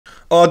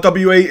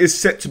RWA is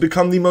set to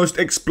become the most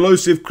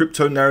explosive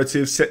crypto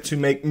narrative, set to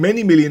make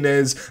many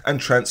millionaires and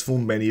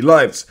transform many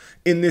lives.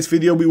 In this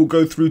video, we will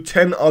go through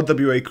 10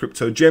 RWA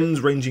crypto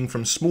gems ranging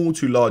from small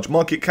to large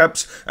market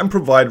caps and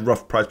provide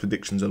rough price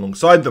predictions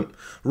alongside them.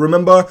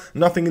 Remember,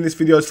 nothing in this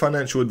video is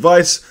financial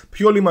advice,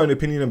 purely my own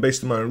opinion and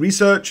based on my own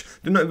research.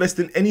 Do not invest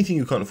in anything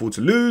you can't afford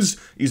to lose.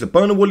 Use a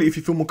burner wallet if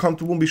you feel more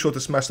comfortable, and be sure to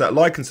smash that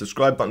like and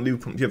subscribe button, leave a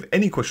comment if you have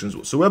any questions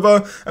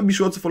whatsoever, and be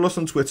sure to follow us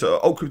on Twitter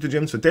at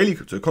AltCryptoGems for daily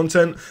crypto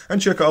content,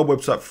 and check out our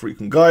website for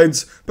frequent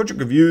guides, project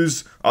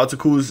reviews,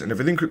 articles, and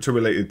everything crypto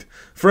related.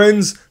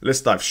 Friends,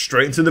 let's dive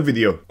straight into the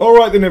video.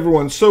 Alright then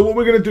everyone, so what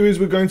we're going to do is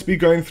we're going to be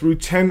going through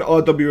 10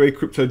 RWA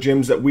crypto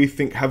gems that we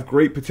think have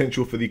great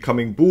potential for the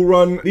coming bull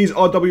run. These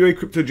RWA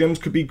crypto gems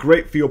could be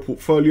great for your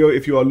portfolio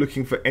if you are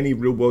looking for any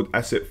real world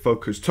asset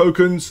focused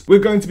tokens. We're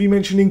going to be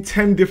mentioning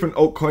 10 different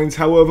altcoins,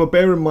 however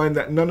bear in mind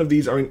that none of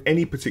these are in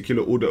any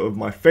particular order of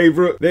my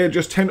favorite. They are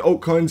just 10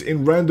 altcoins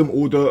in random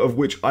order, of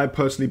which I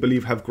personally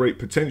believe have great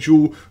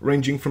potential,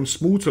 ranging from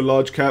small to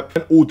large cap,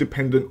 and all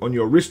dependent on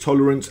your risk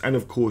tolerance and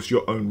of course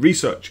your own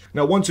research.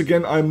 Now once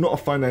again, I am not a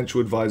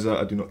financial advisor,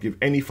 I do not give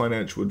any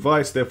financial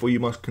advice, therefore you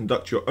must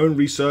conduct your own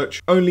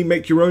research, only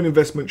make your own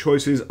investment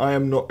choices. I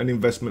am not an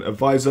investment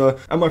advisor.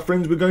 And my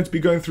friends, we're going to be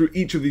going through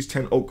each of these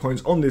 10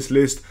 altcoins on this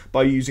list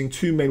by using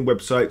two main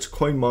websites,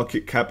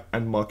 CoinMarketCap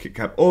and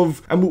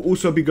MarketCap and we'll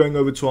also be going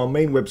over to our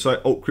main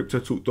website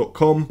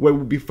altcryptotalk.com, where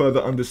we'll be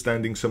further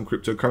understanding some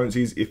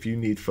cryptocurrencies if you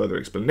need further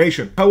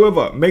explanation.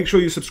 However, make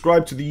sure you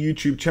subscribe to the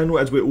YouTube channel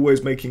as we're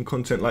always making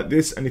content like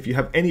this, and if you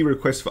have any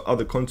requests for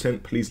other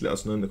content, please let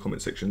us know in the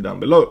comment section down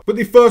below. But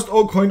the first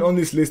altcoin on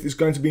this list is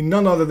going to be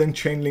none other than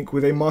Chainlink,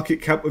 with a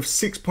market cap of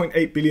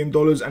 $6.8 billion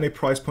and a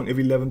price point of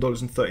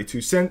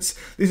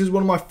 $11.32. This is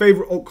one of my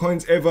favorite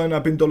altcoins ever, and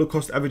I've been dollar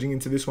cost averaging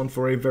into this one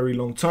for a very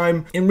long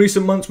time. In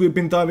recent months, we've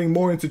been diving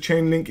more into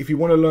Chainlink. If you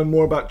want to learn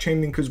more about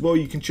Chainlink as well,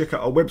 you can check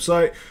out our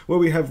website, where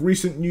we have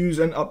recent news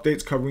and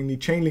updates covering the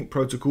Chainlink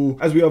protocol,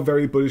 as we are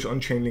very bullish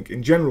on Chainlink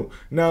in general.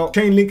 Now,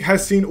 Chainlink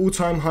has seen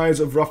all-time highs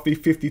of roughly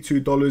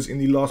 $52 in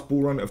the last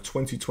bull run of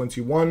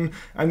 2021,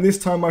 and this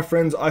time, my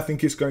friends, I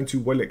think it's going to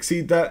well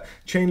exceed that.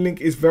 Chainlink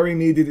is very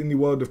needed in the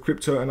world of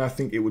crypto, and I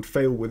think it would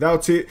fail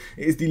without it.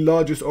 It is the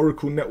largest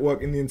Oracle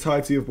network in the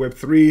entirety of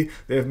Web3.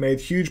 They have made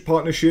huge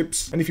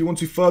partnerships, and if you want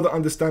to further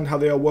understand how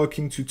they are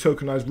working to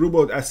tokenize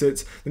real-world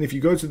assets, then if you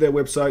go to their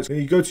websites, then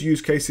you go to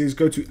use cases,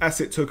 go to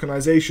asset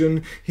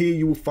tokenization. Here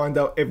you will find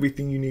out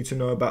everything you need to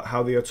know about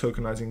how they are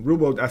tokenizing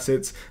real-world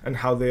assets and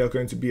how they are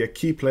going to be a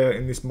key player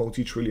in this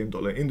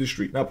multi-trillion-dollar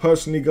industry. Now,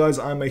 personally, guys,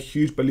 I'm a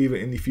huge believer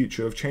in the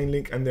future of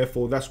Chainlink, and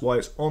therefore that's why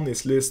it's on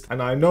this list.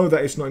 And I know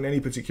that it's not in any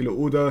particular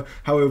order.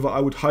 However, I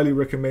would highly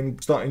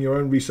recommend starting your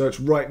own research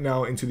right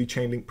now into the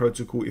Chainlink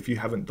protocol if you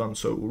haven't done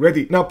so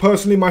already. Now,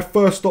 personally, my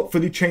first stop for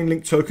the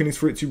Chainlink token is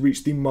for it to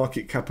reach the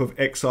market cap of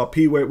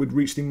XRP, where it would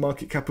reach the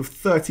market cap of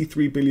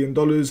 $33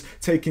 billion,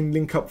 taking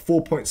Link up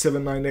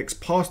 4.79x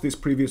past its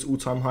previous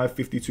all-time high of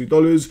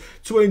 $52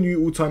 to a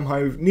new all-time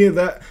high near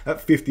that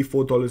at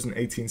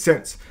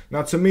 $54.18.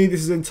 Now, to me,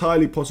 this is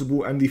entirely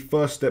possible and the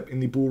first step in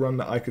the bull run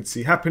that I could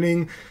see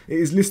happening. It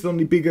is listed on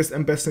the biggest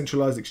and best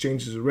centralized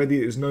exchanges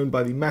already. It is known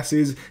by the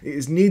masses, it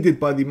is needed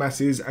by the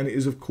masses, and it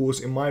is, of course,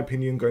 in my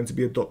opinion, going to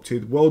be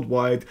adopted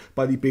worldwide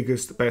by the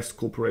biggest, best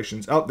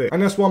corporations out there.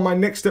 And that's why my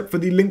next step for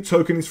the Link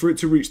token is for it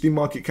to reach the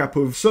market cap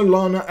of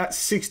Solana at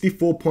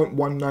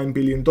 $64.19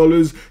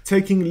 billion,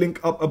 taking Link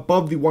up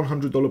above the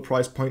 $100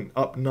 price point,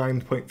 up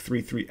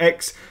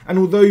 9.33x. And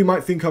although you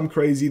might think I'm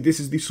crazy, this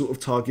is the sort of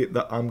target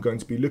that I'm going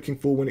to be looking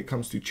for when it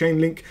comes to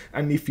Chainlink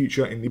and the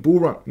future in the bull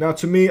run. Now,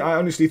 to me, I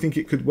honestly think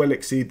it could well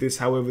exceed this.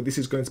 However, this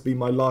is going to be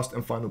my last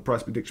and final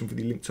price prediction for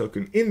the Link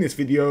token in this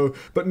video,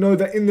 but know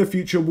that in the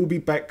future we'll be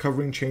back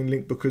covering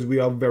Chainlink because we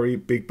are very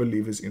big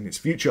believers in its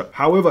future.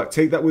 However,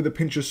 take that with a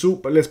pinch of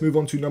salt, but let's move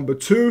on to number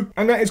 2,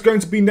 and that is going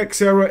to be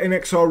Nexera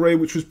NXRA,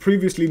 which was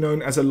previously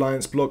known as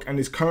Alliance Block and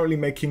is currently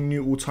making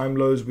new all-time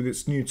lows with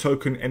its new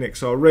token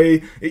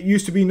NXRA. It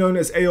used to be known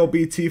as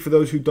ALBT for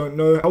those who don't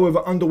know, however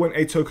underwent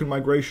a token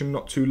migration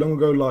not too long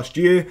ago last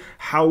year.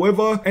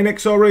 However,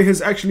 NXRA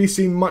has actually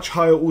seen much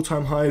higher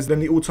all-time highs than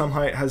the all-time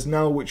high it has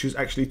now, which is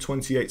actually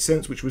 28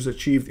 cents, which was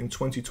achieved in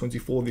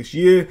 2024 this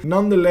year.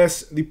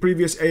 Nonetheless, the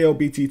previous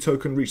ALBT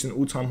token reached an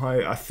all-time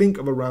high, I think,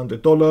 of around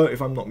 $1,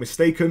 if I'm not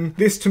mistaken.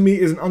 This to me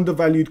is an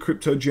undervalued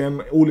crypto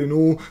gem. All in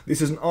all,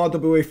 this is an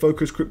RWA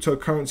focused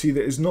cryptocurrency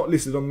that is not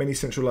listed on many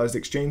centralized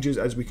exchanges,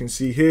 as we can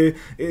see here.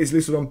 It is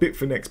listed on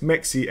Bitfinex,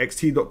 Mexi,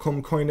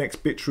 XT.com, CoinEx,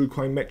 Bitrue,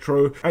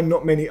 CoinMetro, and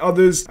not many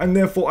others, and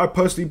therefore I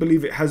personally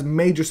believe it has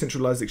major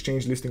centralized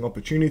exchange listing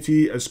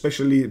opportunity,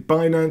 especially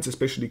Binance,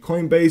 especially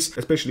Coinbase,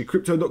 especially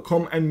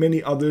Crypto.com, and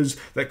many others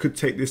that could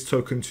take this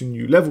token to new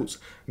new levels.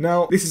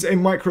 Now, this is a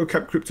micro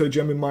cap crypto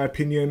gem in my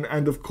opinion,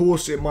 and of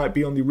course it might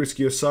be on the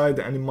riskier side,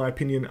 and in my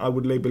opinion I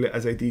would label it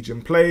as a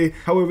degen play.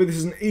 However, this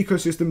is an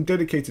ecosystem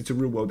dedicated to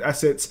real world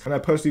assets, and I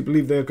personally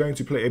believe they are going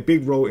to play a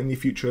big role in the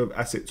future of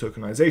asset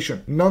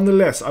tokenization.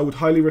 Nonetheless, I would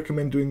highly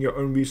recommend doing your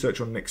own research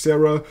on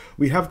Nexera.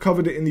 We have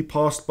covered it in the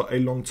past but a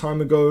long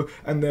time ago,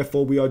 and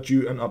therefore we are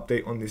due an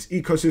update on this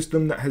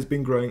ecosystem that has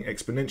been growing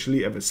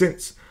exponentially ever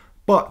since.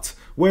 But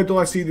where do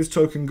I see this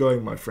token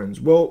going, my friends?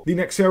 Well, the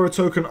Nexera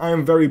token I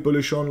am very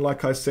bullish on,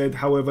 like I said,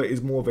 however,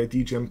 is more of a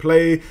degen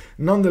play.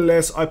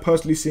 Nonetheless, I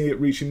personally see it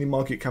reaching the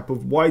market cap of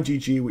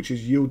YGG, which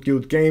is Yield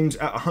Guild Games,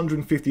 at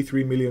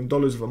 $153 million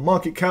of a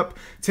market cap,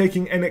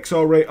 taking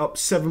NXRA up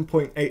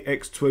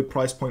 7.8x to a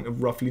price point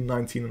of roughly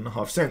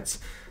 19.5 cents.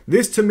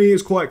 This to me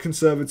is quite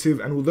conservative,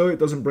 and although it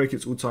doesn't break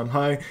its all-time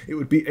high, it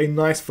would be a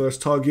nice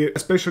first target,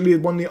 especially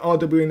when the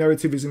RWA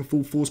narrative is in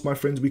full force, my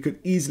friends. We could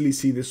easily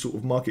see this sort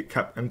of market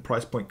cap and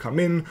price point come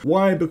in.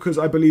 Why? Because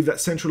I believe that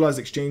centralized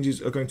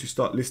exchanges are going to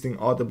start listing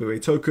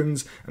RWA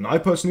tokens, and I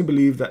personally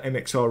believe that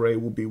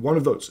NXRA will be one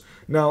of those.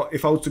 Now,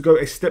 if I was to go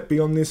a step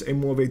beyond this, a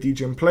more of a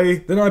degen play,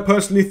 then I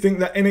personally think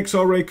that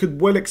NXRA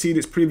could well exceed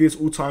its previous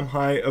all-time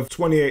high of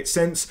 28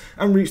 cents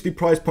and reach the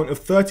price point of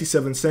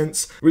 37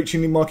 cents,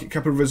 reaching the market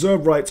cap of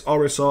reserve rights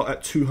RSR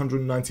at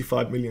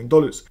 $295 million.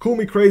 Call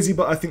me crazy,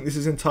 but I think this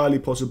is entirely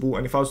possible,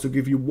 and if I was to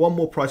give you one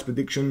more price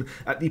prediction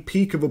at the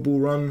peak of a bull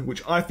run,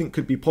 which I think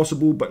could be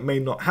possible but may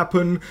not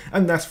happen,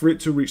 and that's for it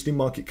to reach the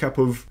market cap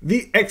of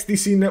the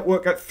XDC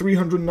network at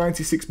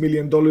 $396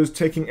 million,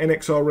 taking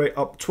NXRA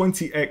up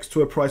 20x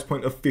to a price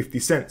point of 50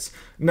 cents.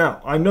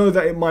 Now, I know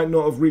that it might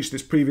not have reached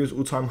its previous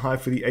all-time high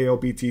for the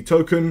ALBT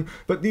token,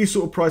 but these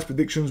sort of price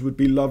predictions would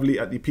be lovely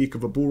at the peak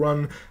of a bull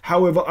run.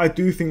 However, I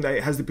do think that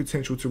it has the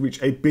potential to reach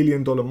 $1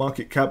 billion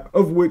market cap,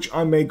 of which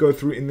I may go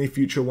through in the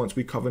future once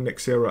we cover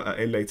Nexera at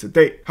a later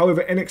date.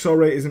 However,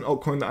 NXRA is an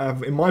altcoin that I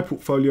have in my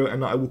portfolio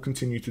and that I will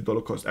continue to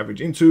dollar cost average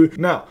into.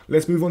 Now,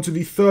 let's move on to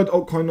the third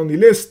altcoin on the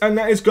list, and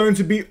that is going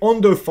to be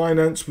Ondo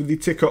Finance with the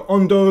ticker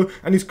Ondo,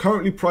 and is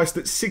currently priced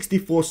at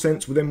 64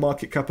 cents with a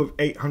market cap of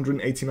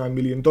 $889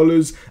 million.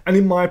 And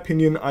in my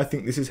opinion, I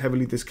think this is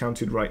heavily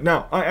discounted right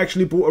now. I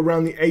actually bought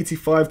around the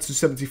 85 to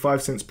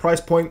 75 cents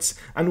price points,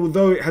 and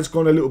although it has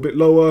gone a little bit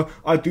lower,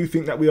 I do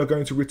think that we are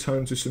going to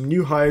return to some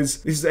new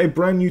highs. This is a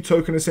brand new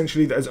token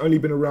essentially that has only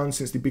been around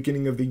since the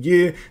beginning of the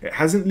year. It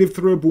hasn't lived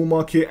through a bull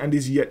market and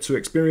is yet to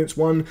experience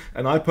one,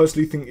 and I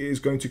personally think it is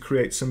going to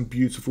create some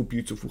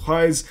beautiful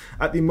highs.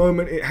 At the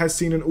moment, it has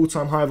seen an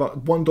all-time high of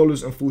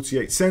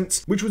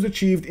 $1.48, which was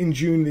achieved in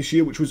June this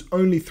year, which was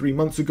only 3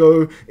 months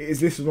ago. It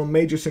is listed on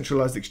major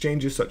centralized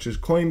exchanges such as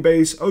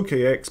Coinbase,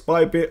 OKX,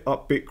 Bybit,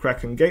 Upbit,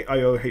 Kraken,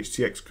 Gate.io,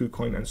 HTX,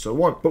 KuCoin, and so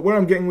on. But where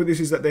I'm getting with this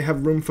is that they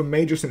have room for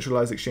major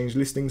centralized exchange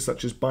listings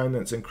such as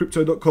Binance and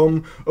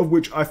Crypto.com, of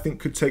which I think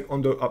could take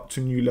Ondo up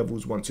to new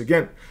levels once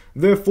again.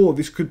 Therefore,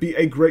 this could be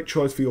a great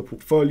choice for your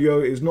portfolio.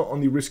 It is not on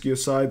the riskier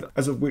side,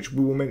 as of which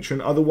we will mention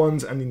other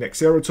ones and the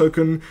Nexera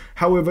token.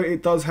 However,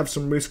 it does have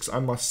some risks, I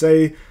must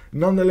say.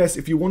 Nonetheless,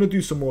 if you want to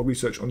do some more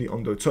research on the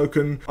Ondo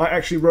token, I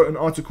actually wrote an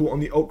article on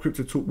the Alt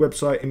Crypto Talk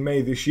website in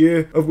May this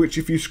year, of which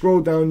if you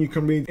scroll down, you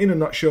can read in a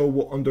nutshell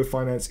what Ondo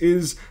Finance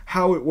is,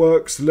 how it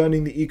works,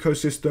 learning the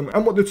ecosystem,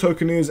 and what the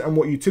token is and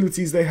what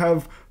utilities they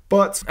have.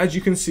 But as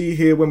you can see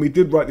here, when we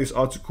did write this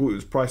article, it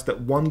was priced at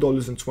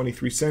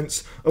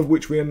 $1.23, of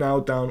which we are now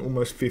down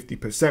almost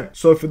 50%.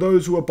 So for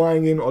those who are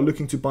buying in or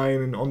looking to buy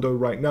in Ondo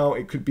right now,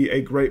 it could be a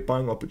great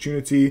buying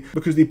opportunity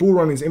because the bull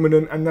run is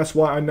imminent, and that's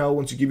why I now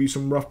want to give you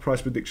some rough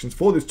price predictions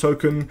for this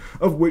token,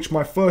 of which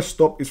my first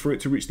stop is for it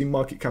to reach the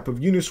market cap of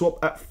Uniswap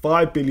at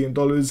 $5 billion,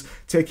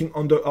 taking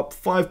Ondo up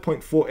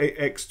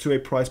 5.48x to a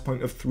price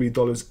point of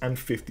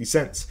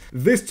 $3.50.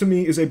 This to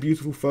me is a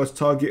beautiful first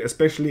target,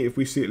 especially if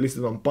we see it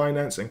listed on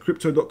Binance and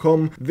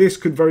Crypto.com. This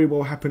could very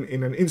well happen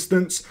in an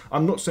instance.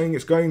 I'm not saying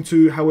it's going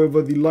to,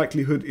 however, the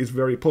likelihood is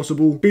very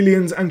possible.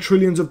 Billions and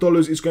trillions of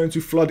dollars is going to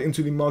flood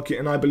into the market,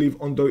 and I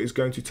believe Ondo is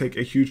going to take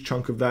a huge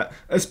chunk of that,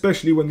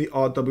 especially when the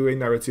RWA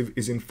narrative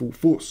is in full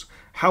force.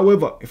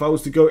 However, if I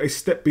was to go a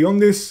step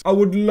beyond this, I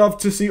would love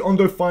to see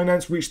Ondo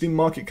Finance reach the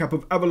market cap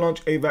of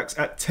Avalanche AVAX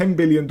at $10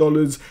 billion,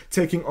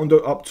 taking Ondo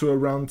up to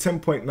around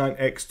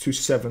 10.9x to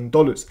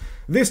 $7.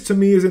 This to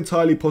me is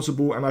entirely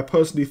possible, and I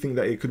personally think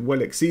that it could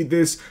well exceed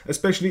this,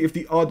 especially if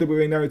the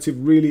RWA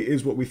narrative really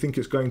is what we think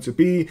it's going to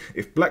be.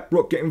 If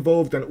BlackRock get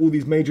involved and all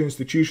these major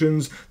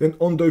institutions, then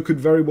Ondo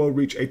could very well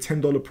reach a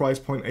 $10 price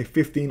point, a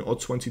 $15 or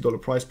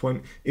 $20 price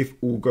point if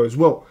all goes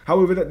well.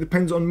 However, that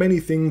depends on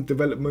many things,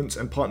 developments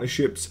and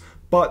partnerships,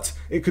 but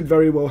it could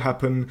very well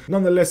happen.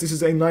 Nonetheless, this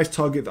is a nice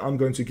target that I'm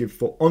going to give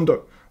for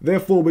Ondo.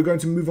 Therefore, we're going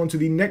to move on to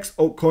the next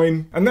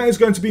altcoin, and that is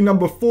going to be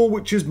number 4,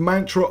 which is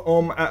Mantra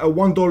at a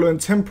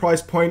 $1.10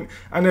 price point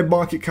and a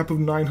market cap of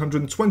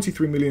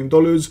 $923 million,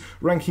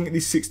 ranking at the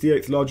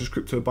 68th largest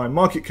crypto by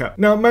market cap.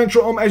 Now,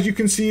 Mantra, as you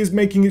can see, is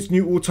making its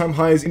new all-time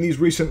highs in these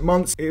recent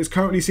months. It has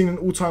currently seen an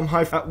all-time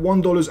high at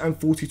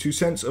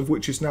 $1.42, of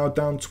which is now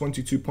down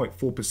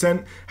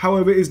 22.4%.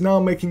 However, it is now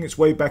making its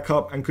way back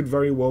up and could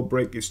very well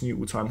break its new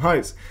all-time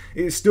highs.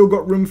 It has still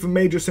got room for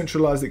major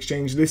centralized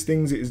exchange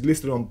listings. It is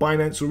listed on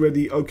Binance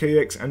already,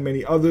 OKX, and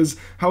many others.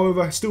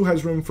 However, it still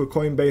has room for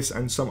Coinbase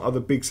and some other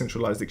big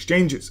centralized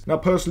exchanges. Now,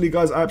 personally,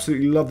 guys, I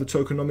absolutely love the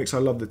tokenomics. I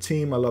love the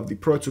team. I love the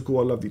protocol.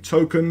 I love the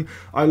token.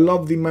 I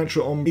love the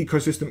Mantra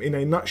ecosystem in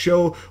a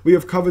nutshell. We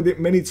have covered it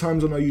many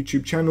times on our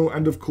YouTube channel,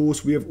 and of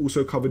course, we have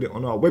also covered it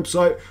on our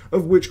website,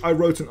 of which I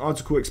wrote an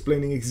article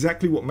explaining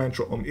exactly what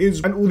Mantra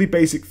is and all the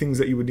basic things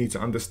that you would need to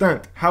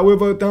understand.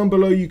 However, down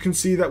below you can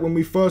see that when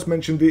we first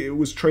mentioned it, it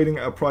was trading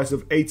at a price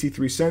of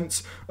 83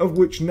 cents, of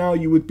which now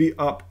you would be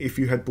up if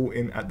you had bought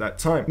in at that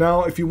time.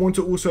 Now, if you want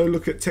to also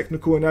look at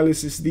technical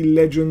analysis, the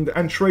legend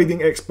and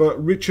trading expert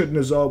Richard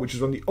Nazar, which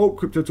is on the Alt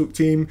Crypto Talk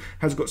team,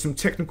 has got some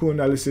technical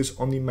analysis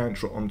on the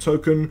Mantra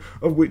token,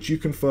 of which you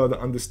can further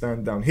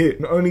understand down here.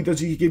 Not only does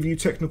he give you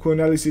technical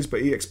analysis,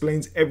 but he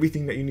explains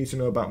everything that you need to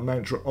know about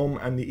Mantra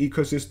and the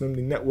ecosystem,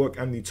 the network,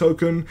 and the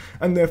token,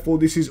 and therefore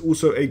this is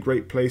also a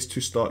great place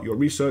to start your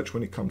research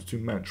when it comes to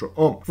Mantra.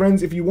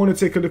 Friends, if you want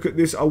to take a look at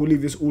this, I will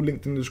leave this all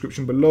linked in the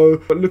description below.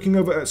 But looking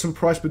over at some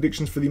price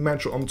predictions for the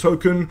Mantra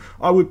token,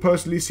 I would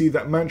personally see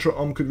that Mantra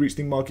could reach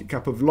the market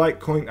cap of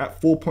Litecoin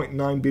at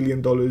 $4.9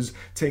 billion,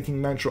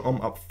 taking Mantra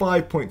up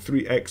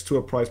 5.3x to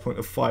a price point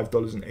of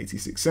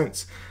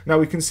 $5.86. Now,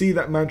 we can see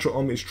that Mantra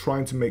is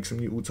trying to make some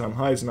new all-time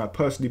highs, and I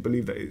personally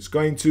believe that it's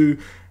going to.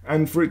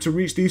 And for it to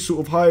reach these sort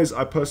of highs,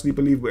 I personally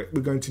believe we're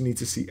going to need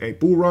to see a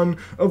bull run,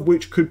 of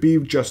which could be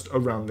just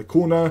around the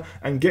corner,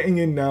 and getting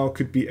in now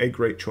could be a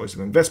great choice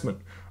of investment.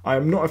 I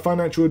am not a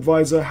financial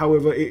advisor,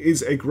 however, it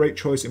is a great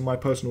choice in my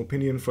personal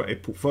opinion for a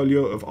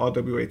portfolio of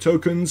RWA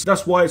tokens.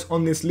 That's why it's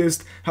on this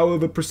list.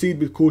 However, proceed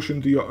with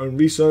caution, do your own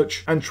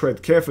research, and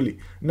tread carefully.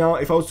 Now,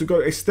 if I was to go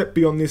a step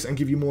beyond this and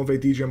give you more of a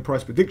DGM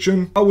price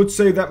prediction, I would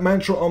say that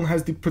Mantra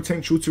has the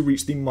potential to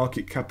reach the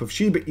market cap of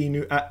Shiba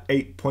Inu at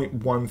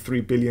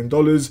 $8.13 billion,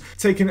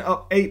 taking it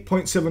up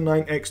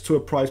 8.79x to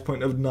a price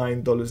point of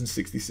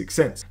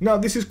 $9.66. Now,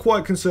 this is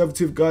quite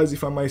conservative, guys,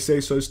 if I may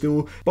say so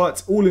still,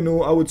 but all in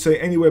all, I would say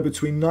anywhere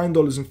between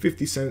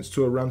 $9.50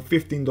 to around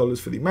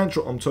 $15 for the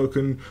Mantra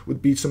token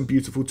would be some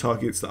beautiful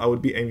targets that I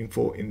would be aiming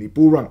for in the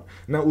bull run.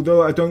 Now,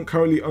 although I don't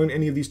currently own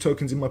any of these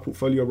tokens in my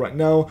portfolio right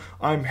now,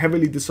 I'm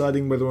heavily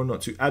deciding whether or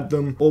not to add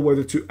them or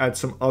whether to add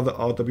some other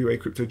RWA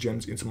crypto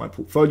gems into my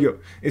portfolio.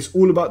 It's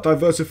all about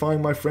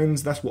diversifying, my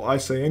friends. That's what I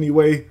say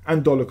anyway,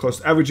 and dollar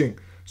cost averaging.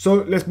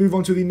 So let's move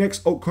on to the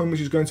next altcoin, which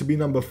is going to be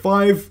number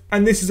 5.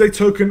 And this is a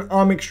token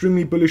I'm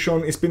extremely bullish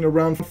on. It's been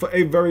around for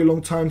a very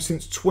long time,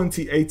 since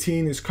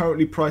 2018. It's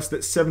currently priced at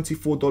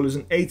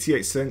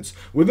 $74.88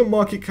 with a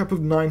market cap of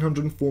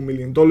 $904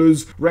 million,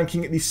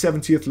 ranking at the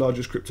 70th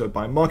largest crypto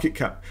by market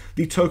cap.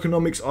 The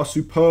tokenomics are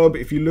superb.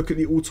 If you look at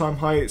the all-time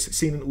high, it's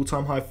seen an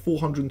all-time high of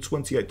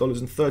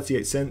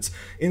 $428.38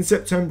 in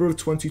September of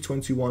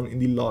 2021 in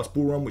the last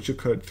bull run, which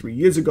occurred 3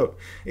 years ago.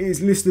 It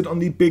is listed on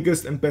the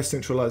biggest and best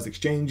centralized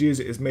exchanges.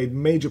 It has made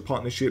major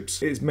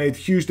partnerships. It has made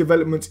huge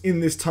developments in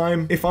this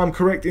time. If I'm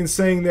correct in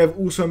saying, they have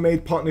also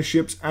made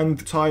partnerships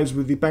and ties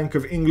with the Bank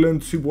of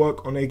England to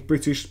work on a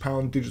British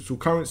pound digital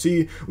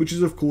currency, which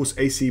is of course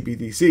a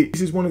CBDC.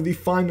 This is one of the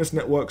finest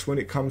networks when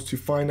it comes to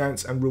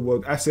finance and real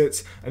world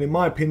assets, and in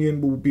my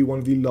opinion will be one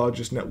of the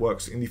largest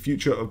networks in the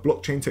future of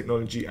blockchain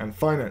technology and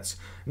finance.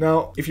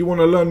 Now, if you want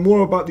to learn more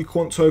about the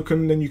Quant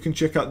token, then you can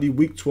check out the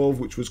week 12,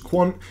 which was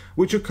Quant,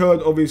 which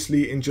occurred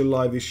obviously in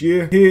July this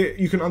year. Here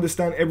you can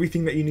understand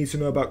everything that you need to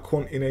know about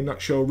Quant in a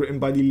nutshell, written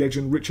by the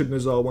legend Richard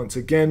Nazar once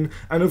again.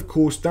 And of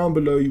course, down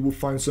below you will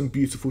find some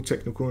beautiful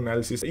technical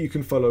analysis that you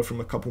can follow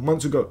from a couple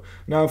months ago.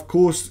 Now, of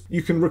course,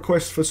 you can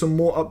request for some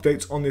more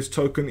updates on this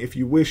token if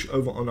you wish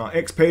over on our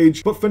X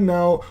page. But for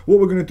now, what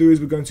we're going to do is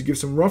we're going to give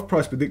some rough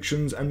price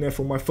predictions, and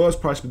therefore my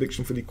first price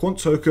prediction for the Quant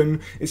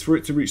token is for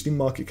it to reach the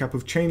market cap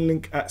of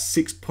Chainlink at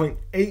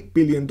 $6.8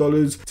 billion,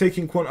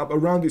 taking Quant up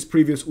around its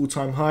previous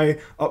all-time high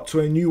up to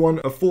a new one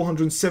of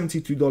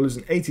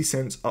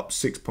 $472.80, up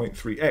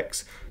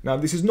 6.3x. Now,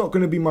 this is not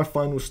going to be my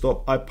final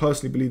stop. I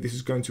personally believe this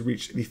is going to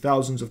reach the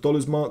thousands of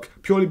dollars mark,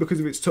 purely because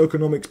of its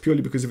tokenomics,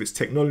 purely because of its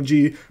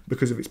technology,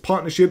 because of its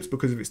partnerships,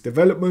 because of its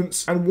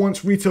developments. And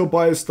once retail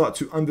buyers start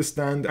to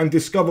understand and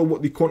discover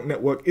what the Quant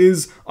network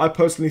is, I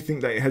personally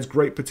think that it has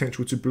great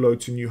potential to blow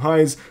to new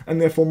highs.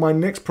 And therefore, my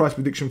next price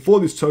prediction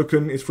for this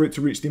token is for it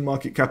to reach the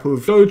market cap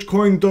of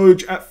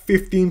Doge at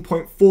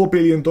 $15.4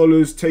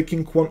 billion,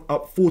 taking Quant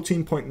up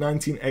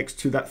 14.19x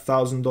to that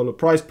 $1,000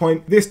 price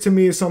point. This to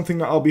me is something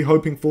that I'll be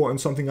hoping for and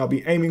something something I'll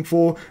be aiming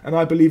for, and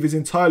I believe is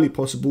entirely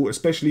possible,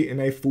 especially in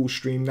a full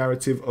stream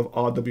narrative of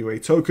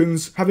RWA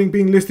tokens. Having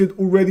been listed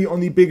already on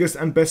the biggest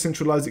and best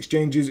centralized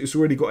exchanges, it's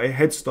already got a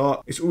head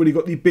start. It's already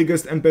got the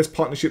biggest and best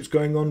partnerships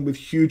going on with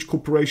huge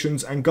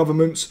corporations and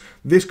governments.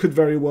 This could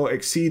very well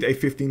exceed a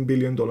 $15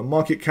 billion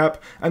market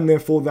cap, and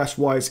therefore that's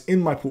why it's in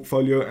my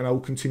portfolio, and I will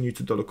continue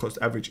to dollar cost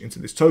average into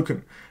this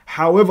token.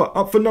 However,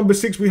 up for number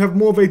 6, we have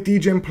more of a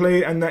degen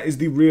play, and that is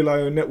the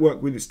Real.io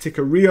network with its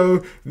ticker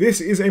RIO.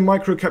 This is a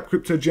micro cap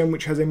crypto gem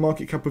which has a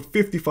market cap of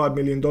 $55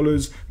 million,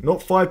 not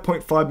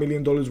 $5.5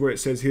 million where it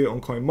says here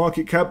on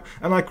CoinMarketCap,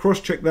 and I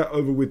cross-checked that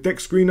over with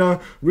Dex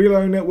Screener.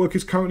 Real.io network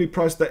is currently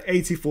priced at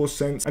 84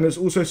 cents and has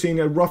also seen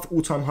a rough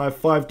all-time high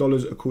of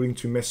 $5 according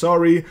to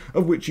Messari,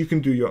 of which you can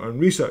do your own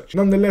research.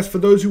 Nonetheless, for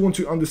those who want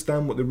to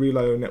understand what the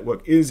Real.io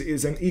network is, it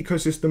is an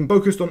ecosystem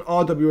focused on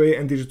RWA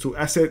and digital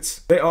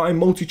assets. They are a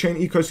multi-chain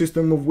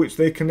ecosystem of which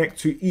they connect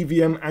to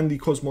EVM and the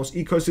Cosmos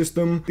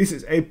ecosystem. This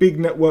is a big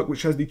network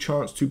which has the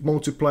chance to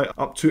multiply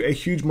up to a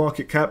huge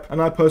market cap,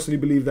 and I personally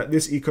believe that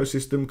this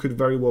ecosystem could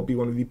very well be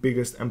one of the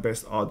biggest and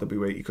best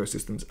RWA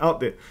ecosystems out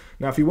there.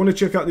 Now, if you want to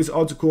check out this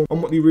article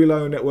on what the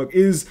Real.io network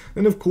is,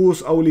 then of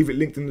course I will leave it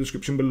linked in the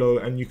description below,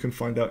 and you can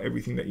find out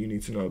everything that you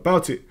need to know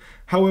about it.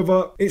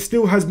 However, it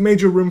still has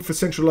major room for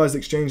centralized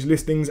exchange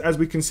listings. As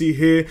we can see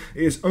here,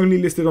 it is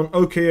only listed on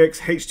OKX,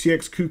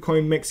 HTX,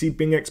 KuCoin, Mexi,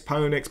 BingX,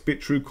 Pionex,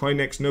 Bitrue,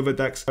 Coinex,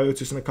 Novadax,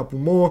 IOTIS, and a couple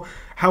more.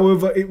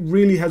 However, it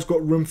really has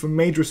got room for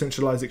major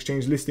centralized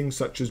exchange listings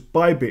such as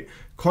Bybit,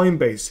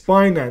 Coinbase,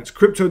 Binance,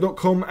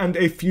 Crypto.com, and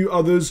a few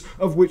others,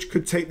 of which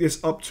could take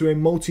this up to a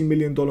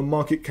multi-million-dollar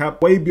market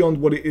cap, way beyond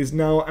what it is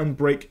now, and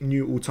break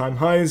new all-time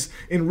highs.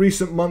 In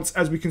recent months,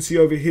 as we can see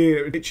over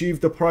here, it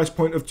achieved the price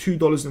point of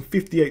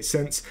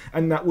 $2.58,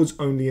 and that was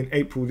only in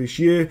April this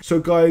year. So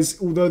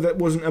guys, although that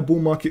wasn't a bull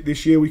market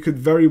this year, we could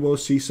very well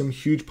see some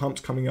huge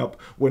pumps coming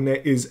up when there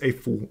is a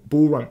full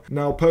bull run.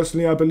 Now,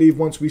 personally, I believe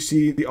once we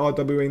see the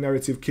RWA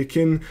narrative kick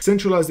in,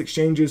 centralized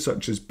exchanges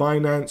such as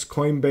Binance,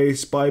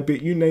 Coinbase,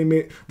 Bybit, you name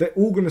it, they're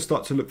all going to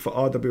start to look for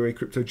RWA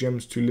crypto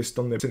gems to list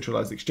on their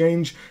centralized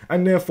exchange,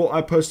 and therefore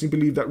I personally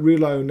believe that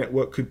Real.io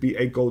network could be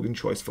a golden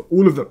choice for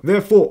all of them.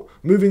 Therefore,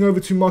 moving over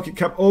to market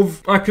cap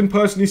of, I can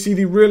personally see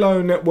the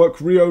Real.io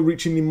network RIO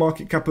reaching the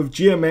market cap of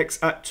GMX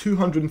at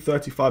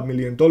 $235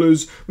 million,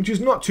 which is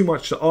not too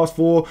much to ask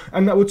for,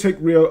 and that would take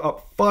RIO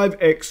up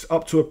 5x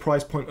up to a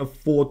price point of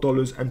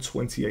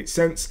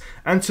 $4.28.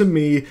 And to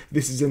me,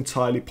 this is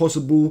entirely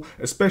possible,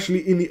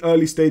 especially in the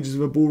early stages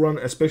of a bull run,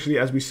 especially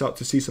as we start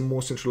to see some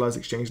more centralized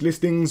exchange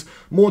listings,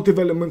 more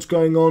developments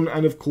going on,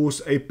 and of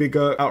course a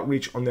bigger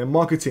outreach on their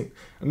marketing.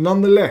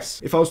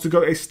 Nonetheless, if I was to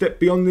go a step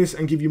beyond this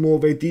and give you more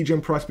of a degen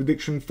price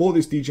prediction for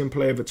this degen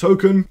play of a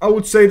token, I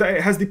would say that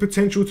it has the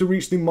potential to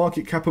reach the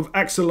market cap of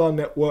Axelar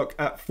network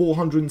at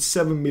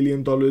 $407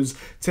 million,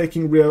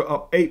 taking RIO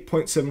up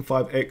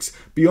 8.75x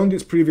beyond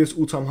its previous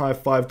all-time high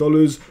of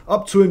 $5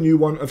 up to a new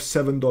one of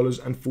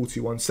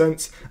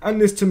 $7.41. And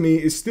this to me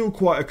is still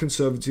quite a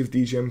conservative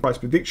degen price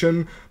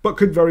prediction, but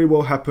could very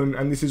well happen,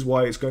 and this is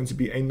why it's going to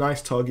be a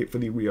nice target for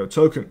the RIO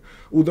token.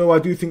 Although I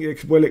do think it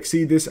could well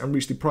exceed this and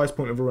reach the price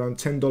point of around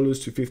 $10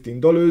 to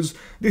 $15,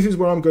 this is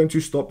where I'm going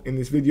to stop in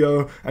this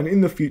video, and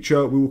in the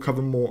future we will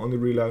cover more on the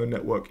Real.io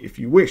network if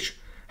you wish.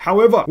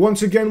 However,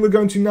 once again, we're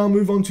going to now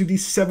move on to the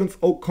 7th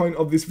altcoin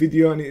of this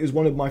video, and it is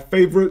one of my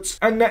favorites,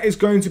 and that is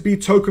going to be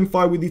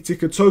TokenFi with the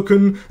ticker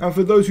Token. And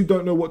for those who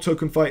don't know what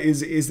TokenFi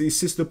is, it is the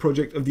sister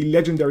project of the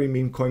legendary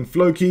meme coin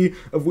Floki,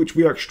 of which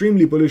we are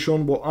extremely bullish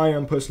on, well, I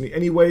am personally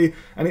anyway,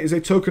 and it is a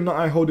token that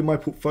I hold in my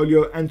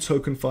portfolio, and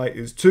TokenFi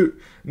is too.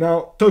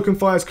 Now,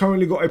 TokenFi has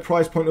currently got a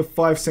price point of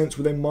 5 cents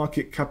with a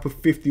market cap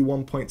of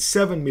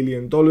 $51.7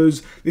 million.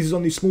 This is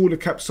on the smaller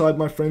cap side,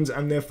 my friends,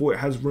 and therefore it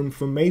has room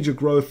for major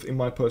growth in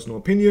my personal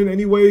opinion.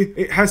 Anyway,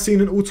 it has seen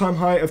an all-time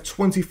high of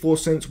 24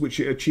 cents, which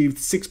it achieved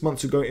 6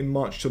 months ago in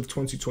March of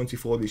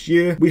 2024 this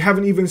year. We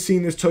haven't even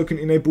seen this token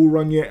in a bull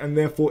run yet, and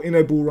therefore in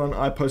a bull run,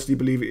 I personally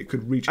believe it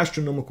could reach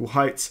astronomical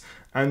heights.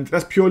 And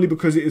that's purely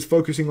because it is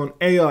focusing on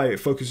AI, it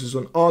focuses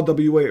on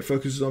RWA, it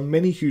focuses on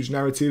many huge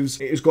narratives.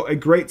 It has got a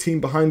great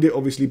team behind it,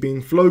 obviously being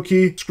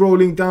Floki.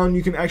 Scrolling down,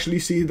 you can actually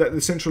see that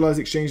the centralized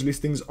exchange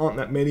listings aren't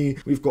that many.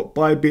 We've got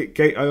Bybit,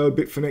 Gate.io,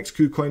 Bitfinex,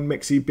 KuCoin,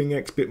 Mexi,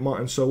 BingX, Bitmart,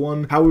 and so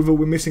on. However,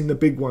 we're missing the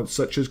big ones,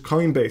 such as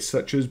Coinbase,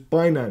 such as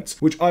Binance,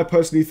 which I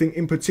personally think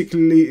in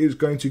particularly is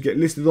going to get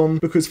listed on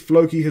because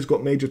Floki has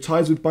got major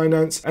ties with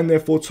Binance, and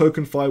therefore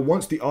TokenFi,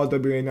 once the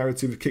RWA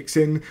narrative kicks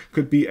in,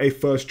 could be a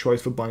first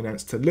choice for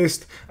Binance to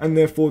list. And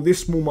therefore this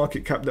small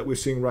market cap that we're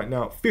seeing right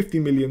now, $50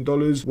 million,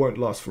 won't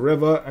last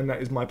forever, and that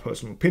is my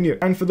personal opinion.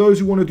 And for those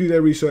who want to do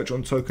their research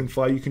on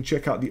TokenFi, you can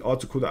check out the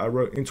article that I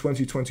wrote in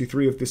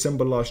 2023 of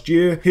December last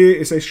year. Here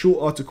is a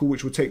short article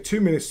which will take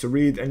 2 minutes to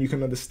read, and you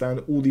can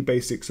understand all the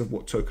basics of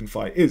what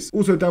TokenFi is.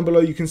 Also down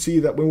below you can see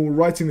that when we were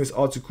writing this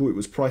article, it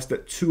was priced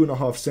at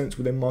 2.5 cents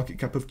with a market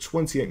cap of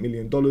 $28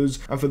 million.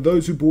 And for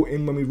those who bought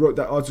in when we wrote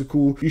that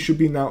article, you should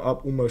be now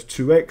up almost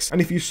 2x. And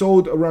if you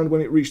sold around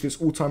when it reached its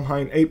all-time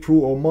high in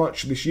April or March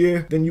much this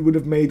year, then you would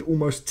have made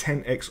almost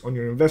 10x on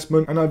your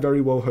investment, and I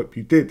very well hope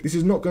you did. This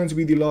is not going to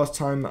be the last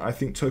time that I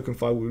think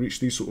TokenFi will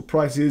reach these sort of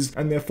prices,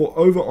 and therefore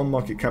over on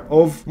market cap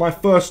of, my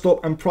first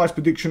stop and price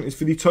prediction is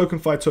for the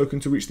TokenFi token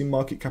to reach the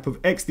market cap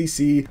of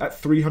XDC at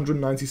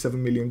 $397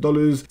 million,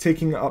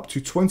 taking it up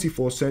to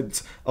 24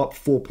 cents, up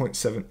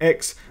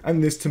 4.7x,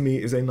 and this to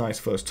me is a nice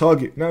first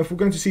target. Now, if we're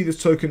going to see this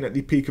token at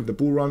the peak of the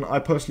bull run, I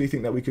personally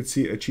think that we could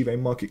see it achieve a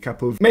market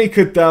cap of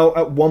MakerDAO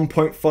at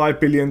 $1.5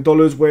 billion,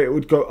 where it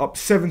would go up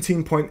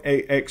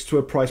 17.8x to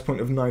a price point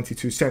of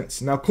 92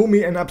 cents. Now, call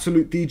me an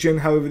absolute degen,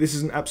 however, this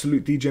is an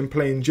absolute degen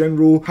play in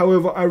general.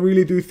 However, I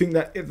really do think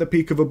that at the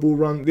peak of a bull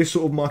run, this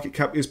sort of market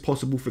cap is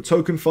possible for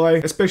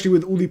TokenFi, especially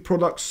with all the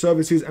products,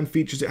 services, and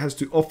features it has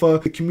to offer,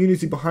 the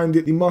community behind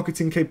it, the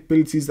marketing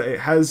capabilities that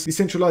it has, the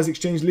centralized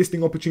exchange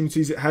listing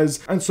opportunities it has,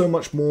 and so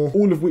much more,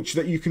 all of which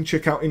that you can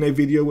check out in a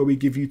video where we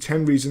give you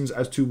 10 reasons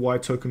as to why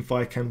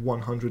TokenFi can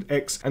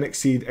 100x and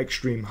exceed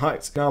extreme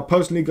heights. Now,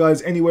 personally,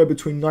 guys, anywhere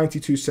between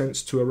 92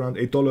 cents to around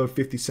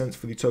 $1.50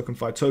 for the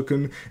TokenFi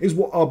token is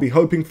what I'll be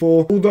hoping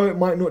for. Although it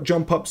might not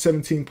jump up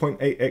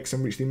 17.8x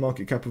and reach the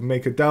market cap of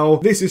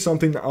MakerDAO, this is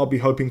something that I'll be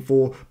hoping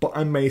for, but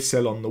I may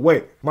sell on the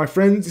way. My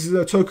friends, this is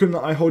a token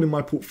that I hold in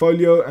my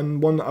portfolio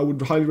and one that I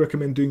would highly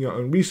recommend doing your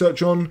own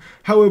research on.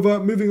 However,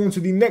 moving on to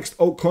the next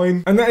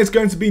altcoin, and that is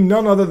going to be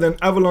none other than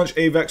Avalanche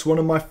AVAX, one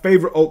of my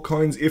favorite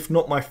altcoins, if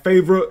not my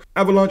favorite.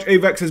 Avalanche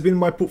AVAX has been in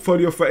my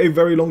portfolio for a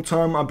very long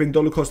time. I've been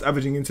dollar cost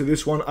averaging into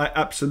this one. I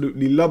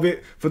absolutely love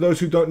it. For those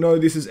who don't know,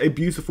 this is a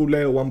beautiful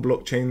layer 1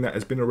 blockchain that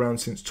has been around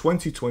since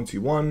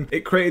 2021.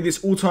 It created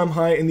this all-time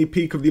high in the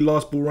peak of the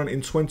last bull run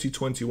in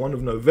 2021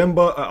 of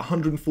November at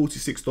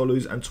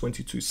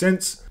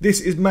 $146.22.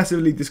 This is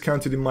massively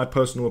discounted in my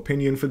personal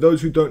opinion. For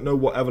those who don't know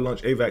what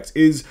Avalanche AVAX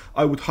is,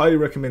 I would highly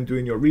recommend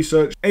doing your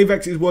research.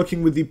 AVAX is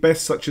working with the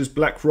best such as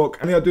BlackRock,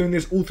 and they are doing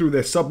this all through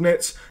their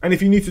subnets. And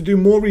if you need to do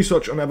more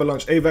research on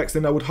Avalanche AVAX,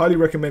 then I would highly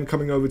recommend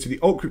coming over to the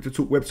Alt Crypto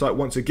Talk website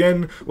once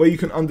again, where you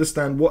can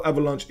understand what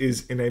Avalanche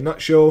is in a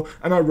nutshell.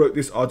 And I wrote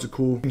this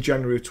article in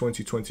January of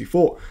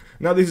 2024.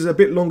 Now, this is a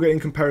bit longer in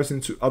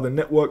comparison to other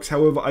networks.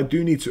 However, I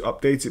do need to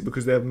update it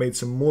because they have made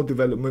some more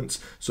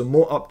developments, some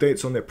more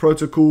updates on their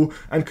protocol,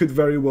 and could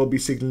very well be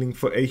signaling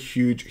for a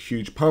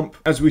huge pump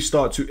as we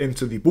start to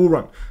enter the bull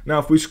run. Now,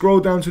 if we scroll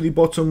down to the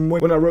bottom,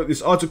 when I wrote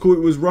this article,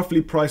 it was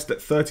roughly priced at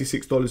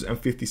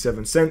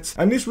 $36.57,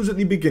 and this was at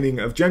the beginning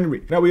of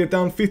January. Now, we are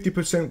down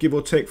 50% give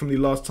or take from the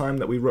last time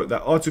that we wrote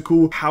that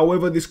article.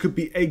 However, this could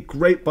be a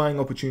great buying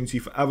opportunity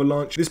for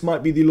Avalanche. This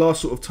might be the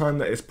last sort of time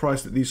that it's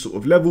priced at these sort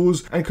of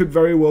levels, and could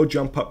very well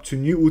jump up to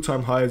new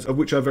all-time highs, of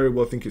which I very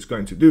well think it's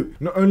going to do.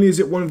 Not only is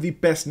it one of the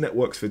best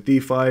networks for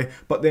DeFi,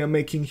 but they are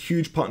making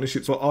huge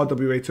partnerships for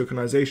RWA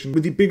tokenization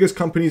with the biggest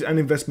companies and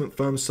investment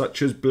firms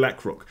such as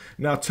BlackRock.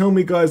 Now, tell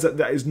me, guys, that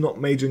that is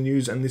not major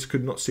news, and this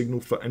could not signal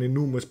for an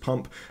enormous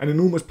pump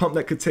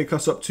that could take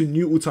us up to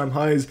new all-time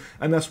highs.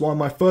 And that's why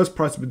my first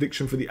price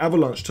prediction for the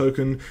Avalanche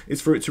token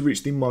is for it to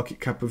reach the market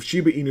cap of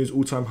Shiba Inu's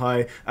all-time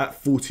high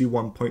at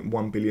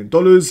 $41.1 billion,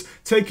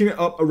 taking it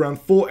up around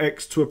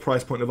 4x to a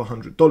price point of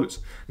 $100.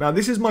 Now,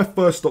 this is my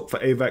first stop for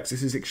AVAX.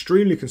 This is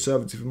extremely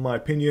conservative in my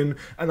opinion,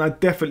 and I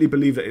definitely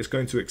believe that it's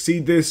going to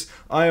exceed this.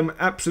 I am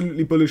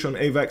absolutely bullish on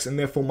AVAX, and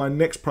therefore my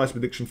next price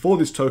prediction for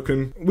this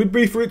token would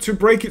be for it to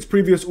break its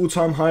previous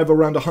all-time high of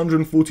around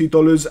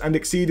 $140 and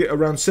exceed it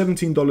around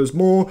 $17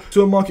 more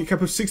to a market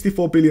cap of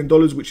 $64 billion,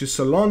 which is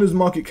Solana's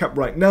market cap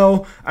right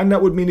now, and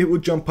that would mean it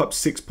would jump up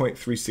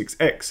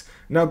 6.36x.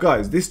 Now,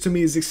 guys, this to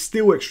me is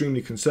still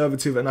extremely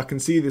conservative, and I can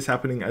see this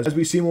happening as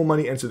we see more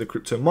money enter the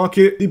crypto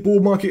market. The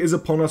bull market is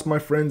upon us, my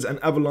friends, and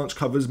Avalanche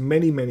covers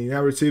many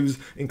narratives,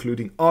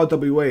 including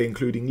RWA,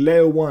 including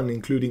layer 1,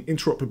 including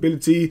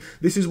interoperability.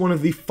 This is one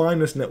of the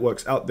finest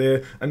networks out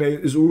there, and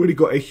it has already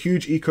got a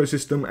huge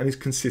ecosystem and is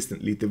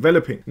consistently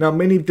developing. Now,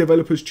 many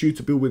developers choose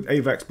to build with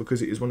AVAX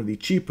because it is one of the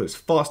cheapest,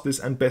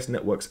 fastest, and best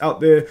networks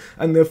out there,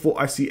 and therefore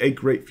I see a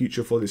great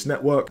future for this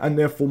network, and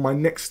therefore my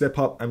next step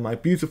up and my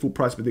beautiful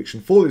price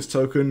prediction for this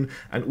token,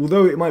 and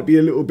although it might be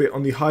a little bit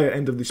on the higher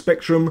end of the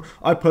spectrum,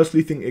 I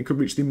personally think it could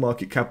reach the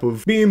market cap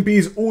of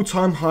BNB's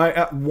all-time high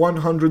at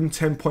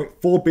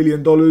 $110.4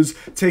 billion,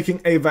 taking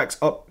AVAX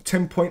up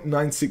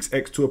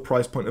 10.96x to a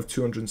price point of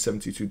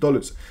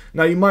 $272.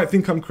 Now, you might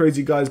think I'm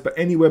crazy, guys, but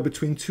anywhere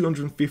between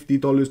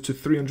 $250 to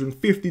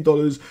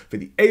 $350 for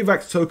the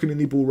AVAX token in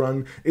the bull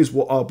run is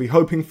what I'll be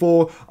hoping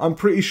for. I'm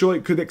pretty sure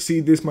it could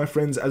exceed this, my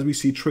friends, as we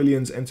see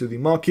trillions enter the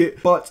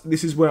market, but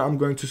this is where I'm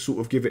going to sort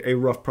of give it a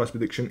rough price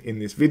prediction in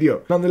this video.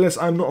 Nonetheless,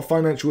 I'm not a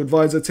financial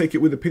advisor. Take it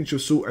with a pinch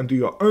of salt and do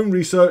your own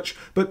research,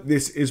 but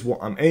this is what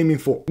I'm aiming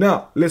for.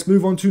 Now, let's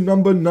move on to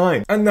number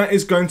 9, and that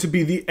is going to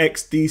be the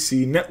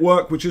XDC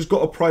network, which has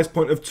got a price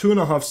point of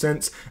 2.5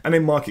 cents and a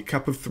market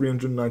cap of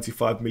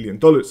 $395 million.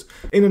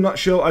 In a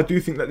nutshell, I do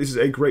think that this is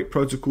a great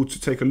protocol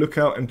to take a look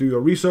at and do your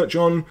research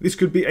on. This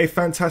could be a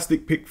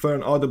fantastic pick for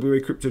an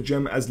RWA crypto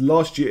gem, as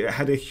last year it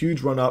had a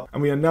huge run up,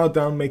 and we are now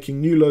down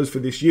making new lows for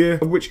this year,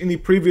 of which in the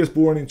previous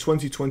bull run in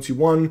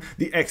 2021,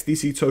 the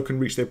XDC token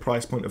reached a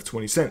price point of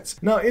 20 cents.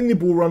 Now in the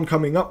bull run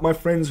coming up, my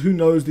friends, who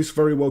knows, this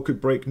very well could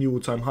break new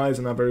all-time highs,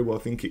 and I very well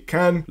think it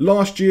can.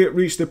 Last year it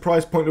reached a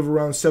price point of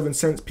around 7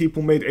 cents.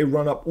 People made a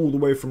run up all the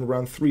way from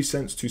around 3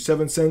 cents to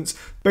 7 cents,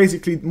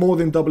 basically more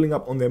than doubling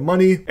up on their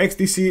money.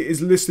 XDC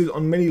is listed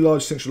on many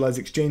large centralized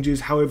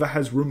exchanges, however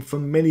has room for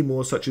many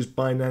more such as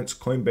Binance,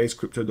 Coinbase,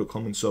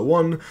 Crypto.com and so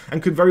on,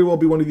 and could very well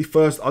be one of the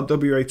first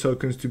RWA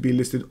tokens to be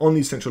listed on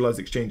these centralized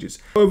exchanges.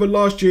 However,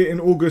 last year in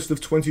August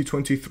of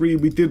 2023,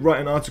 we did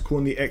write an article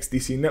on the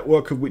XDC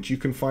network, of which you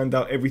can find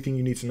out everything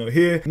you need to know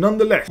here.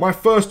 Nonetheless, my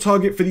first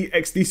target for the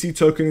XDC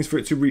token is for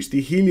it to reach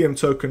the Helium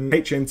token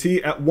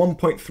HNT at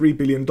 $1.3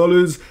 billion,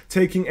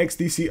 taking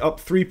XDC up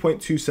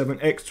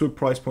 3.27x to a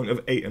price point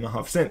of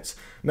 8.5 cents.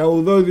 Now,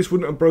 although this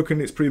wouldn't have broken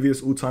its previous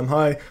all-time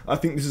high, I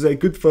think this is a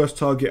good first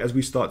target as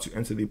we start to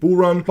enter the bull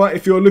run. But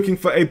if you're looking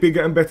for a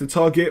bigger and better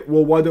target,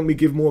 well, why don't we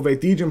give more of a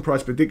degen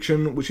price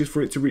prediction, which is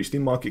for it to reach the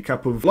market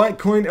cap of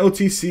Litecoin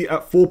LTC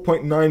at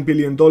 $4.9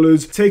 billion,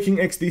 taking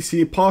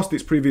XDC past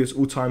its previous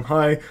all-time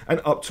high and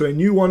up to a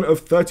new one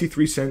of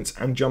 33 cents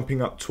and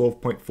jumping up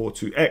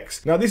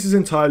 12.42x. Now, this is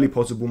entirely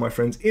possible, my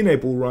friends, in a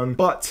bull run,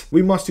 but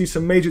we must see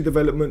some major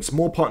developments,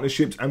 more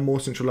partnerships and more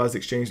centralized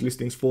exchange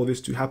listings for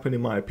this to happen,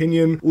 in my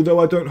opinion. Although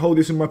I don't hold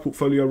this in my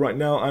portfolio right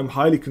now, I'm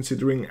highly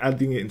considering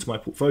adding it into my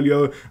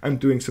portfolio and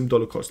doing some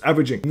dollar cost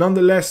averaging.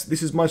 Nonetheless,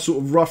 this is my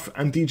sort of rough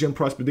and degen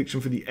price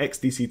prediction for the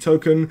XDC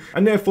token,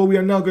 and therefore we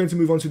are now going to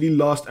move on to the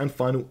last and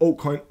final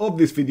altcoin of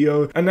this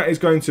video, and that is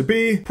going to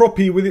be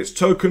Proppy with its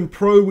token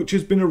Pro, which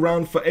has been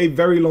around for a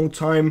very long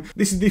time.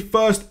 This is the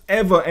first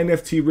ever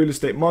NFT real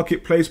estate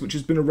marketplace, which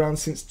has been around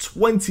since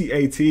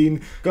 2018.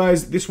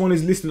 Guys, this one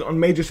is listed on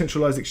major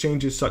centralized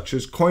exchanges such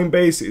as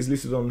Coinbase. It is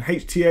listed on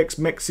HTX,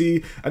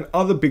 Mexi and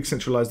other big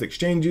centralized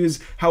exchanges,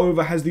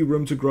 however has the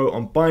room to grow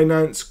on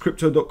Binance,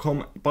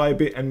 Crypto.com,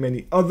 Bybit and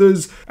many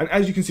others. And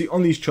as you can see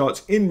on these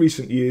charts, in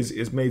recent years it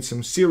has made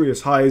some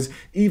serious highs,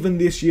 even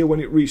this year when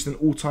it reached an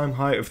all-time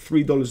high of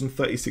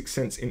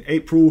 $3.36 in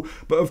April.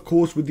 But of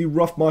course, with the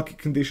rough market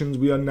conditions,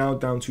 we are now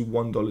down to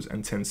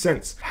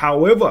 $1.10.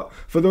 However,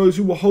 for those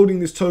who were holding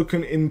this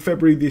token in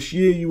February this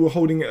year, you were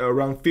holding it at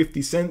around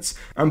 50 cents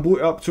and bought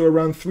it up to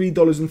around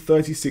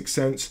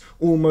 $3.36,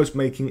 almost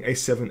making a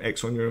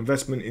 7x on your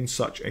investment in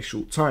such a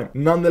short time.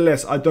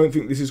 Nonetheless, I don't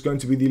think this is going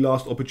to be the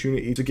last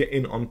opportunity to get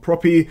in on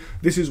Proppy.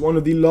 This is one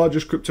of the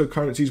largest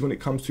cryptocurrencies when it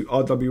comes to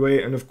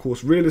RWA and of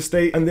course real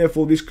estate, and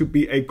therefore this could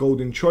be a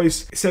golden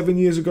choice. 7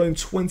 years ago in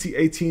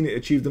 2018, it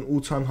achieved an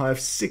all-time high of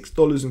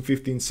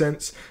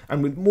 $6.15,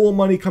 and with more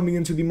money coming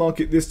into the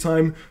market this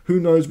time, who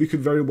knows, we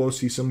could very well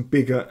see some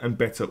bigger and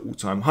better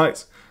all-time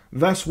highs.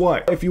 That's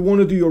why, if you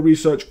want to do your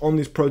research on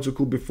this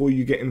protocol before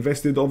you get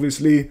invested,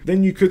 obviously,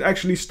 then you could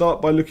actually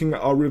start by looking at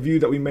our review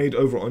that we made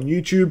over on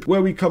YouTube,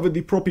 where we covered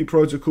the Proppy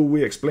protocol.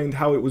 We explained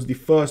how it was the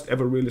first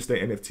ever real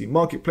estate NFT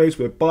marketplace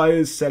where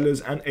buyers,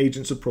 sellers, and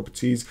agents of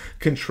properties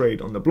can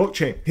trade on the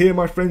blockchain. Here,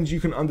 my friends,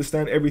 you can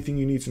understand everything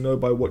you need to know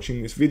by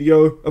watching this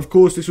video. Of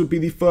course, this would be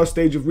the first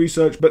stage of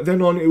research, but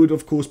then on, it would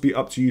of course be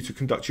up to you to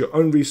conduct your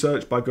own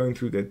research by going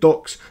through their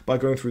docs, by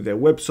going through their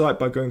website,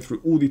 by going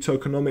through all the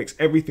tokenomics,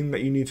 everything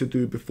that you need to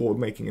do before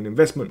making an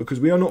investment. Because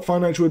we are not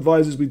financial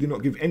advisors, we do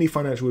not give any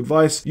financial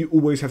advice. You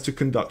always have to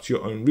conduct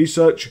your own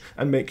research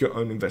and make your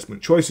own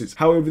investment choices.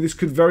 However, this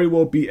could very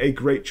well be a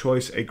great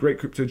choice, a great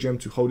crypto gem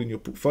to hold in your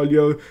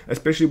portfolio,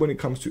 especially when it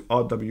comes to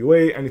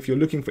RWA. And if you're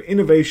looking for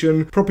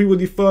innovation, Proppy were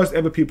the first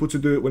ever people to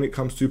do it when it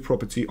comes to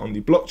property on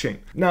the blockchain.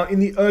 Now, in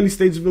the early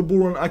stages of the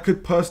bull run, I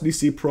could personally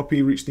see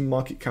Proppy reach the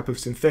market cap of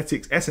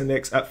Synthetics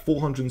SNX at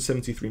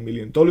 $473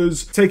 million,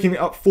 taking it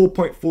up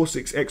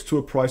 4.46x to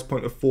a price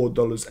point of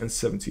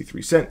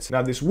 $4.73.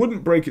 Now, this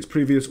wouldn't break its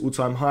previous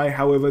all-time high.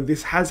 However,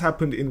 this has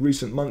happened in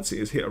recent months. It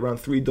has hit around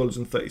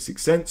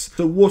 $3.36.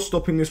 So what's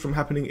stopping this from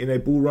happening in a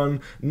bull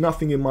run?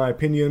 Nothing, in my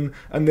opinion,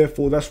 and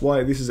therefore that's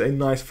why this is a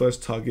nice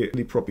first target,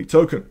 the Proppy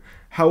token.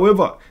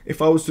 However,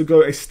 if I was to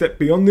go a step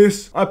beyond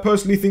this, I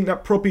personally think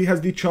that Proppy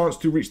has the chance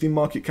to reach the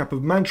market cap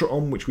of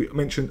Mantra-On, which we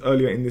mentioned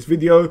earlier in this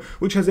video,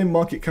 which has a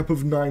market cap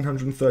of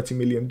 $930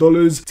 million,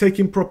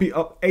 taking Proppy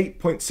up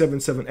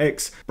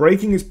 8.77x,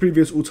 breaking its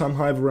previous all-time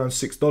high of around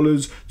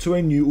 $6 to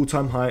a new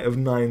all-time high of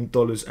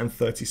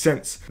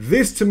 $9.30.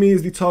 This to me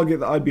is the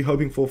target that I'd be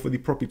hoping for the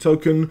Proppy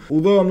token.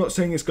 Although I'm not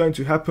saying it's going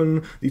to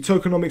happen, the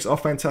tokenomics are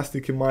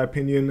fantastic in my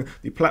opinion.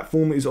 The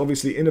platform is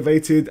obviously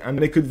innovated, and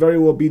they could very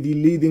well be the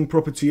leading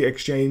property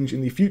exchange in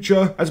the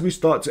future as we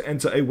start to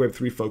enter a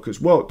Web3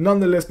 focused world.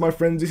 Nonetheless, my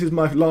friends, this is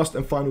my last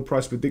and final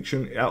price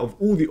prediction out of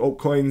all the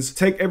altcoins.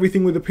 Take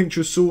everything with a pinch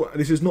of salt.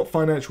 This is not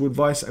financial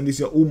advice, and these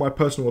are all my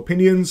personal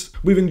opinions.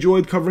 We've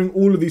enjoyed covering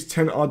all of these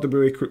 10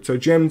 RWA crypto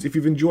gems. If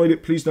you've enjoyed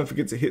it, please don't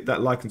forget to hit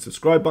that like and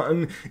subscribe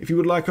button. If you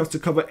would like us to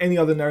cover any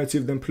other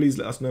narrative, then please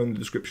let us know in the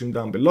description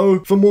down below.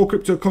 For more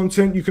crypto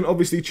content, you can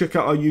obviously check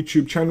out our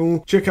YouTube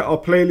channel, check out our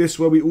playlist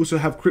where we also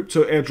have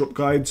crypto airdrop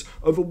guides,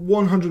 over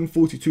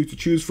 142 to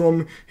choose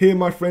from. Here Here,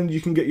 my friend, you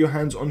can get your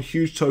hands on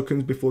huge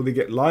tokens before they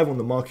get live on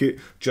the market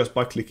just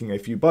by clicking a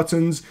few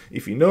buttons.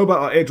 If you know about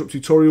our airdrop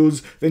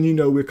tutorials, then you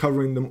know we're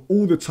covering them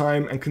all the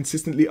time and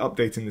consistently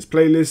updating this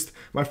playlist.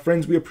 My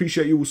friends, we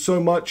appreciate you all so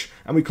much,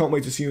 and we can't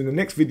wait to see you in the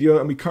next video.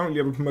 And we currently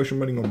have a promotion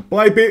running on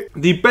Bybit,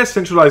 the best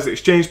centralized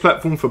exchange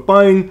platform for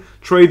buying,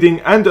 trading,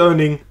 and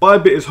earning.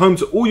 Bybit is home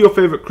to all your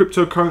favorite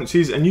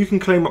cryptocurrencies, and you can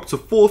claim up to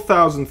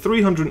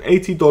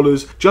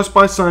 $4,380 just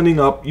by signing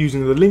up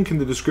using the link in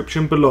the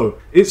description below.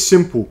 It's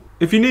simple.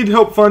 If you need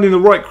help finding the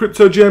right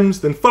crypto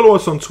gems, then follow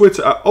us on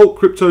Twitter at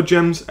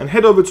altcryptogems and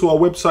head over to our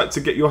website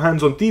to get your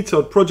hands on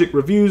detailed project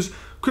reviews,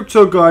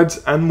 crypto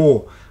guides, and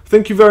more.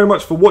 Thank you very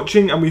much for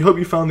watching, and we hope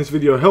you found this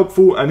video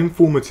helpful and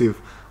informative.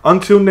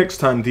 Until next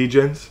time,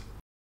 DGens.